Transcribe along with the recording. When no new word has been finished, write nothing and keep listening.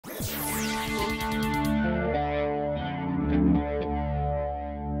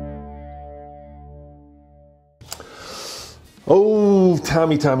Oh,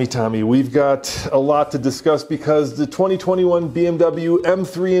 Tommy, we've got a lot to discuss because the 2021 BMW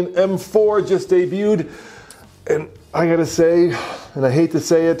M3 and M4 just debuted, and I gotta say, and I hate to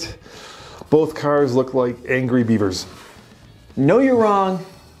say it, both cars look like angry beavers. No, you're wrong.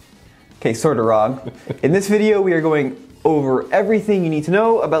 Okay, sort of wrong. In this video, we are going over everything you need to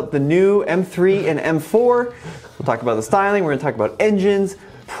know about the new M3 and M4. We'll talk about the styling, we're gonna talk about engines,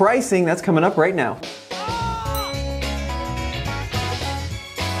 pricing, that's coming up right now.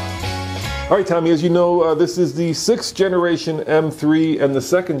 All right, Tommy, as you know, this is the 6th generation M3 and the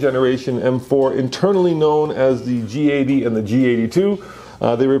 2nd generation M4, internally known as the G80 and the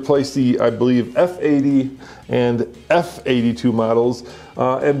G82. They replaced the, I believe, F80 and F82 models.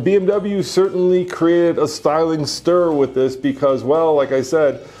 And BMW certainly created a styling stir with this because, well, like I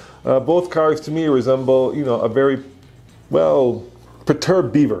said, both cars to me resemble, you know, a very, well,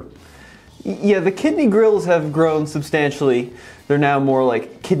 perturbed beaver. Yeah, the kidney grills have grown substantially. They're now more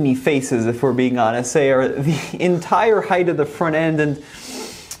like kidney faces, if we're being honest. They are the entire height of the front end, and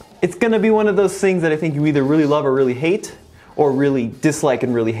it's going to be one of those things that I think you either really love or really hate, or really dislike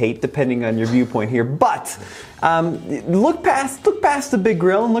and really hate, depending on your viewpoint here. But look past the big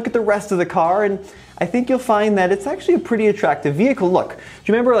grill and look at the rest of the car, and I think you'll find that it's actually a pretty attractive vehicle. Look, do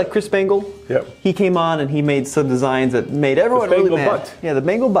you remember like Chris Bangle? Yep. He came on and he made some designs that made everyone really mad. Butt. Yeah, the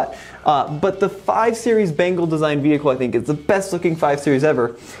Bangle butt. But the 5 Series Bangle design vehicle, I think, is the best looking 5 Series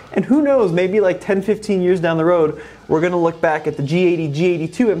ever. And who knows, maybe like 10, 15 years down the road, we're going to look back at the G80,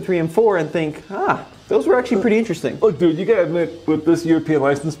 G82, M3, M4 and think, those were actually pretty interesting. Look, dude, you gotta admit, with this European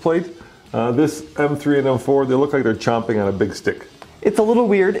license plate, this M3 and M4, they look like they're chomping on a big stick. It's a little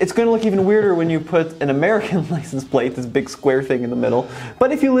weird. It's going to look even weirder when you put an American license plate, this big square thing in the middle.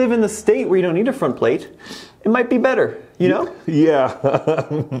 But if you live in the state where you don't need a front plate, it might be better, you know? Yeah.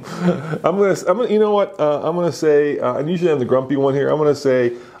 you know what? I'm gonna say, and usually I'm the grumpy one here. I'm gonna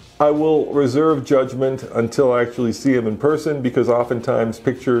say, I will reserve judgment until I actually see him in person, because oftentimes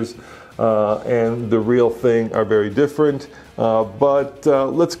pictures and the real thing are very different. But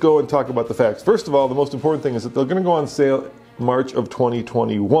let's go and talk about the facts. First of all, the most important thing is that they're going to go on sale March of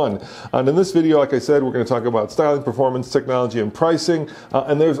 2021. And in this video, like I said, we're going to talk about styling, performance, technology, and pricing.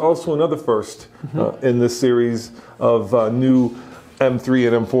 And there's also another first in this series of new M3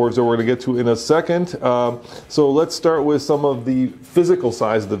 and M4s that we're going to get to in a second. So let's start with some of the physical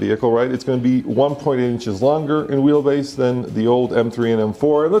size of the vehicle, right? It's going to be 1.8 inches longer in wheelbase than the old M3 and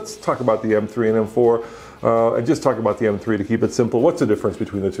M4. And let's talk about the M3 and M4 and just talk about the M3 to keep it simple. What's the difference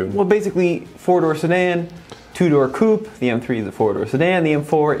between the two? Well, basically, 4-door sedan, 2-door coupe. The M3 is a 4-door sedan. The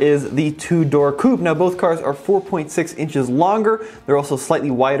M4 is the 2-door coupe. Now, both cars are 4.6 inches longer. They're also slightly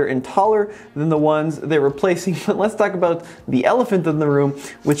wider and taller than the ones they're replacing. But let's talk about the elephant in the room,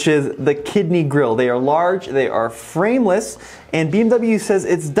 which is the kidney grille. They are large, they are frameless, and BMW says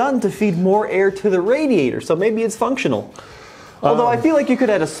it's done to feed more air to the radiator, so maybe it's functional. Although I feel like you could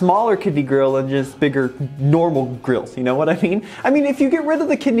add a smaller kidney grill and just bigger normal grills, you know what I mean? I mean, if you get rid of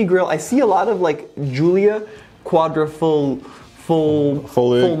the kidney grill, I see a lot of like Giulia Quadrifoglio.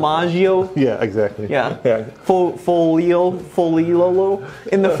 Yeah, exactly. Yeah. Folio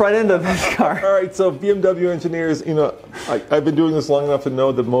in the front end of this car. All right, so BMW engineers, you know, I've been doing this long enough to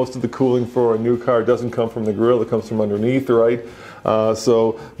know that most of the cooling for a new car doesn't come from the grill, it comes from underneath, right?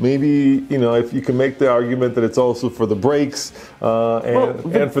 So maybe, you know, if you can make the argument that it's also for the brakes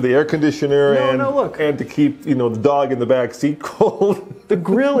and for the air conditioner and to keep, you know, the dog in the back seat cold. The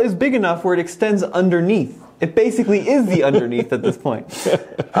grill is big enough where it extends underneath. It basically is the underneath at this point.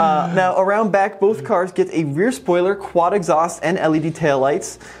 Now, around back, both cars get a rear spoiler, quad exhaust, and LED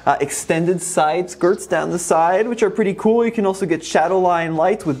taillights. Extended side skirts down the side, which are pretty cool. You can also get shadow line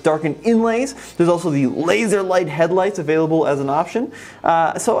lights with darkened inlays. There's also the laser light headlights available as an option.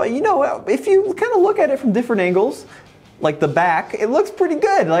 So, you know, if you kind of look at it from different angles, like the back, it looks pretty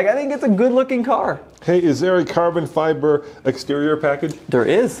good. Like, I think it's a good looking car. Hey, is there a carbon fiber exterior package? There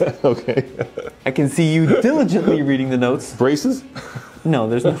is. Okay. I can see you diligently reading the notes. Braces? No,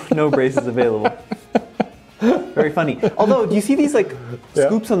 there's no braces available. Very funny. Although, do you see these like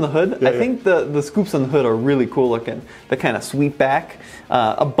scoops on the hood? Yeah, I think the scoops on the hood are really cool looking. They kind of sweep back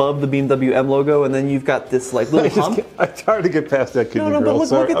above the BMW M logo, and then you've got this like little hump. It's hard to get past that kidney grill. But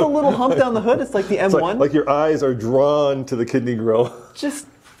look at the little hump down the hood. It's like the M1. Like your eyes are drawn to the kidney grill. Just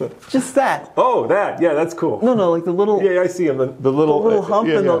that. Oh, that. Yeah, that's cool. No, like the little. Yeah, I see them. The little hump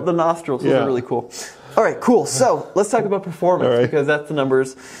and the nostrils. Those are really cool. All right, cool. So let's talk about performance because that's the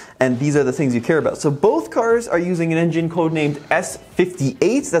numbers, and these are the things you care about. So both cars are using an engine codenamed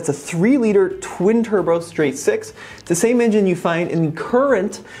S58. That's a 3-liter twin-turbo straight 6. It's the same engine you find in the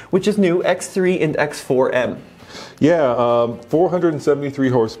current, which is new, X3 and X4M. Yeah, 473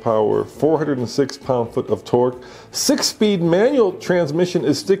 horsepower, 406 pound-foot of torque. 6-speed manual transmission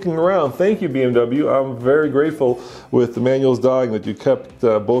is sticking around. Thank you, BMW. I'm very grateful with the manuals dying that you kept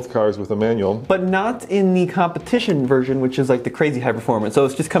both cars with a manual. But not in the competition version, which is like the crazy high performance. So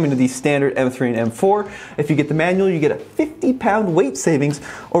it's just coming to the standard M3 and M4. If you get the manual, you get a 50-pound weight savings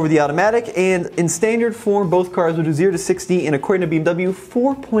over the automatic. And in standard form, both cars will do 0 to 60 in, according to BMW,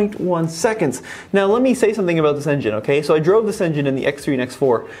 4.1 seconds. Now, let me say something about this engine, okay? So I drove this engine in the X3 and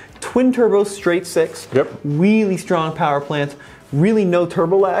X4. Twin turbo, straight six. Yep. Really strong power plant. Really no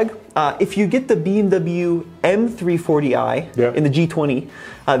turbo lag. If you get the BMW M340i in the G20,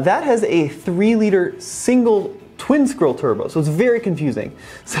 that has a 3-liter single twin scroll turbo, so it's very confusing.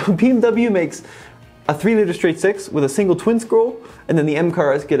 So BMW makes a 3-liter straight six with a single twin scroll, and then the M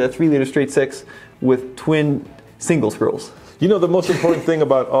cars get a 3-liter straight six with twin single scrolls. You know, the most important thing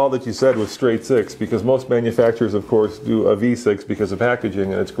about all that you said was straight six, because most manufacturers, of course, do a V6 because of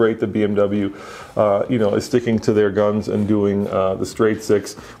packaging, and it's great that BMW, you know, is sticking to their guns and doing the straight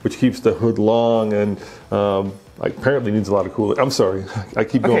six, which keeps the hood long and apparently needs a lot of cooling. I'm sorry, I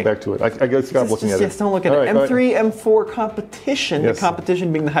keep going back to it. I gotta stop looking at it. Yes, don't look at it. M3, M4 competition, the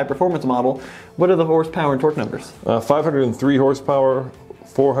competition being the high performance model. What are the horsepower and torque numbers? 503 horsepower.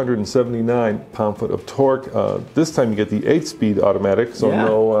 479 pound-foot of torque. This time you get the 8-speed automatic, so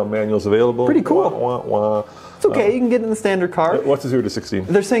no manuals available. Pretty cool. Wah, wah, wah. It's okay, you can get in the standard car. What's the 0 to 60?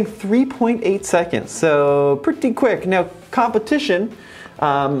 They're saying 3.8 seconds, so pretty quick. Now, competition,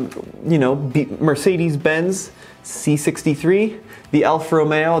 you know, Mercedes-Benz C63, the Alfa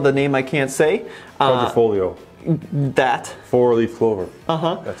Romeo, the name I can't say. Quadrifoglio. That. 4-leaf clover.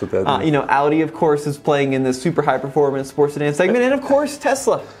 That's what that means. You know, Audi, of course, is playing in this super high performance sports sedan segment, and of course,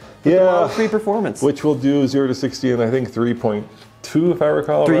 Tesla. With the Model 3 performance. Which will do 0 to 60 in, I think, 3.2, if I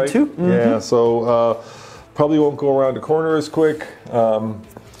recall. 3.2? Right? Yeah, so probably won't go around the corner as quick,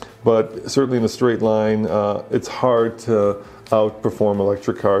 but certainly in a straight line, it's hard to outperform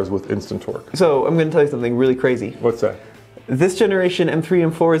electric cars with instant torque. So I'm going to tell you something really crazy. What's that? This generation M3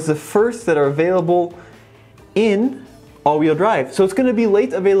 and M4 is the first that are available in all-wheel drive. So it's going to be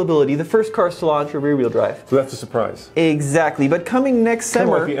late availability. The first cars to launch are rear-wheel drive. So that's a surprise. Exactly. But coming next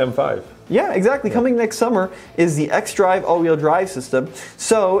summer... Kind of like the M5. Yeah, exactly. Yeah. Coming next summer is the xDrive all-wheel drive system.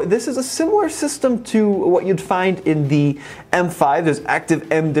 So this is a similar system to what you'd find in the M5. There's active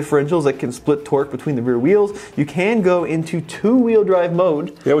M differentials that can split torque between the rear wheels. You can go into two-wheel drive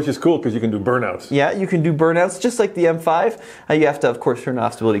mode. Yeah, which is cool because you can do burnouts. Yeah, you can do burnouts just like the M5. You have to, of course, turn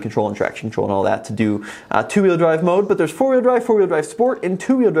off stability control and traction control and all that to do two-wheel drive mode. But there's four-wheel drive Sport, and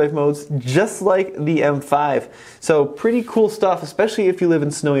two-wheel drive modes just like the M5. So pretty cool stuff, especially if you live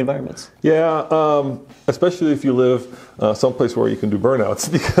in snowy environments. Yeah, especially if you live someplace where you can do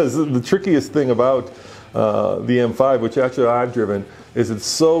burnouts, because the trickiest thing about the M5, which actually I've driven, is it's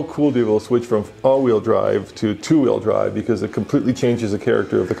so cool to be able to switch from all-wheel drive to two-wheel drive, because it completely changes the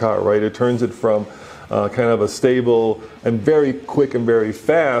character of the car, right? It turns it from kind of a stable and very quick and very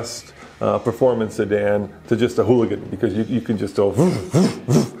fast performance sedan to just a hooligan, because you can just go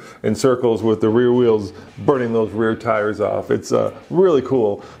in circles with the rear wheels burning those rear tires off. It's really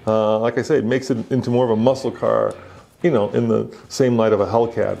cool. Like I say, it makes it into more of a muscle car, you know, in the same light of a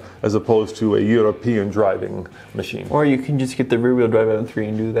Hellcat as opposed to a European driving machine. Or you can just get the rear wheel drive M3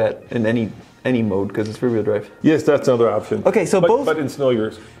 and do that in any mode because it's rear wheel drive. Yes, that's another option. Okay, so but in snow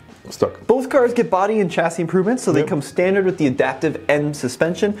you're stuck. Both cars get body and chassis improvements, so they come standard with the adaptive M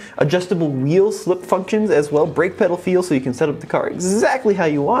suspension, adjustable wheel slip functions as well, brake pedal feel so you can set up the car exactly how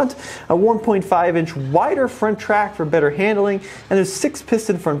you want, a 1.5-inch wider front track for better handling, and there's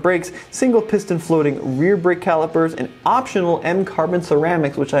 6-piston front brakes, single piston floating rear brake calipers, and optional M carbon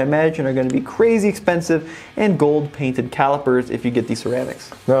ceramics, which I imagine are going to be crazy expensive, and gold painted calipers if you get these ceramics.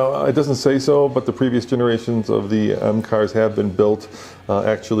 Now, it doesn't say so, but the previous generations of the M cars have been built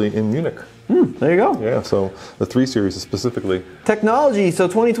actually in Munich. There you go. Yeah, so the 3 Series specifically. Technology, so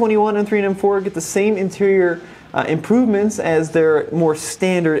 2021 M3 and M4 get the same interior improvements as their more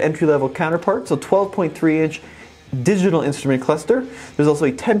standard entry-level counterpart, so 12.3-inch digital instrument cluster. There's also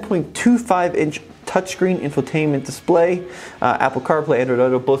a 10.25-inch touchscreen infotainment display. Apple CarPlay, Android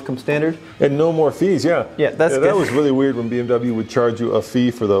Auto both come standard. And no more fees, yeah. Yeah, that's good. That was really weird when BMW would charge you a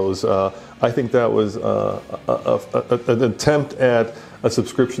fee for those. I think that was an attempt at a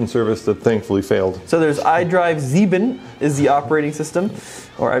subscription service that thankfully failed. So there's iDrive 7 is the operating system,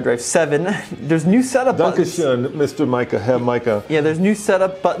 or iDrive 7. There's new setup buttons. Dankeschön, Mr. Micah, Herr Micah. Yeah, there's new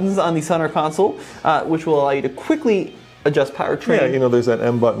setup buttons on the center console, which will allow you to quickly adjust powertrain. Yeah, you know, there's that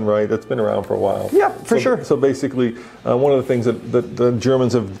M button, right? That's been around for a while. Yeah, for sure. So basically, one of the things that the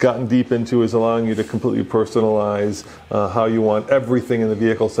Germans have gotten deep into is allowing you to completely personalize how you want everything in the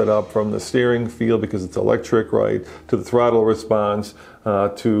vehicle set up, from the steering feel, because it's electric, right, to the throttle response,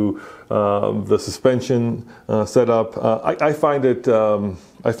 to the suspension setup. I find it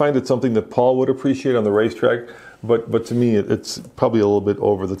something that Paul would appreciate on the racetrack. But to me, it's probably a little bit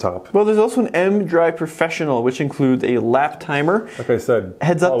over the top. Well, there's also an M Drive Professional, which includes a lap timer, like I said,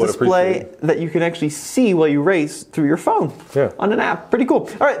 heads-up display that you can actually see while you race through your phone on an app. Pretty cool.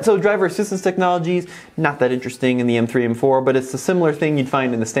 All right, so driver assistance technologies, not that interesting in the M3, M4, but it's a similar thing you'd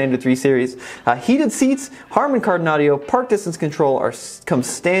find in the standard 3 Series. Heated seats, Harman Kardon audio, park distance control come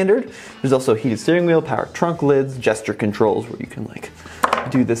standard. There's also heated steering wheel, power trunk lids, gesture controls where you can like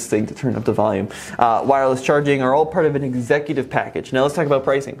do this thing to turn up the volume. Wireless charging are all part of an executive package. Now let's talk about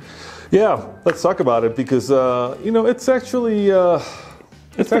pricing. Yeah, let's talk about it, because you know, it's actually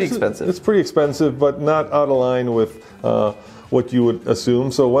it's pretty expensive. It's pretty expensive, but not out of line with what you would assume.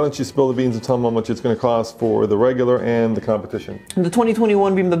 So why don't you spill the beans and tell them how much it's going to cost for the regular and the competition? The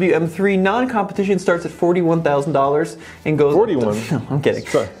 2021 BMW M3 non-competition starts at $41,000 and goes... 41? No, I'm kidding.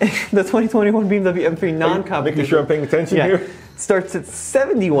 The 2021 BMW M3 non-competition... Making sure I'm paying attention here? Starts at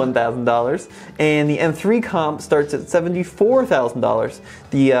 $71,000, and the M3 comp starts at $74,000.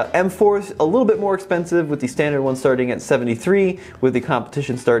 The M4 is a little bit more expensive, with the standard one starting at $73,000, with the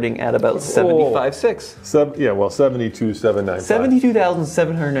competition starting at about $75,600. Yeah, well, $72,795.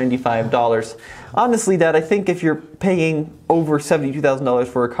 $72,795. Honestly, Dad, I think if you're paying over $72,000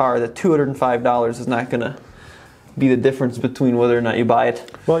 for a car, that $205 is not going to be the difference between whether or not you buy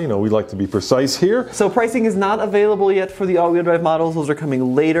it. Well, you know, we like to be precise here. So pricing is not available yet for the all-wheel drive models. Those are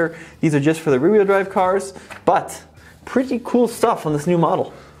coming later. These are just for the rear-wheel drive cars, but pretty cool stuff on this new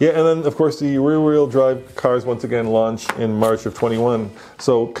model. Yeah, and then, of course, the rear-wheel drive cars once again launch in March of 21.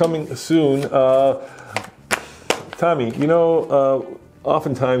 So coming soon. Tommy, you know,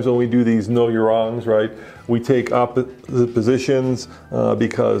 oftentimes when we do these Know Your Wrongs, right, we take opposite positions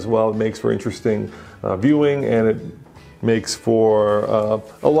because, well, it makes for interesting viewing, and it makes for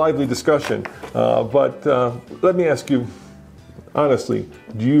a lively discussion. But let me ask you, honestly,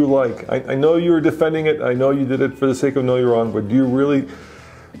 do you like, I know you were defending it, I know you did it for the sake of Know Your Wrong, but do you really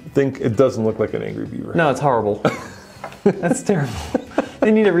think it doesn't look like an angry beaver? No, it's horrible. That's terrible. They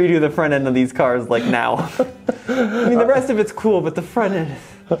need to redo the front end of these cars like now. I mean, the rest of it's cool, but the front end...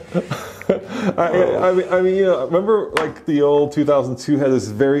 I mean, you know, remember like the old 2002 had this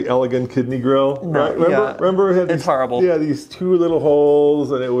very elegant kidney grill, right? Remember it had it's horrible. Yeah, these two little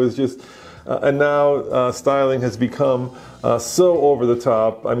holes, and it was just, and now styling has become so over the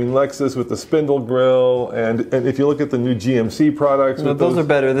top. I mean, Lexus with the spindle grill, and if you look at the new GMC products, no, those are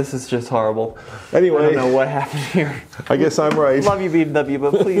better. This is just horrible. Anyway, I don't know what happened here. I guess I'm right. Love you, BMW,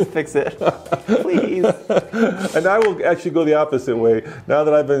 but please fix it. Please. And I will actually go the opposite way. Now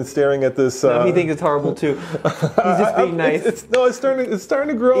that I've been staring at this, no, he thinks it's horrible too. He's just being nice. It's starting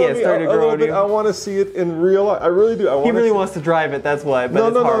to grow. Yeah, it's starting to grow a little bit. I want to see it in real life. I really do. He really wants to drive it. That's why.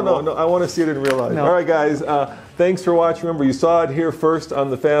 But No. I want to see it in real life. No. All right, guys. Thanks for watching. Remember, you saw it here first on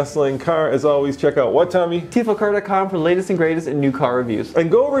the Fastlane Car. As always, check out what, Tommy? TFLcar.com for the latest and greatest in new car reviews.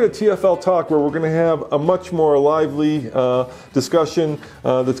 And go over to TFL Talk, where we're going to have a much more lively discussion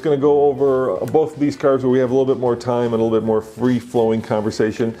that's going to go over both of these cars, where we have a little bit more time and a little bit more free-flowing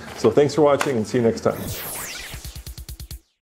conversation. So thanks for watching, and see you next time.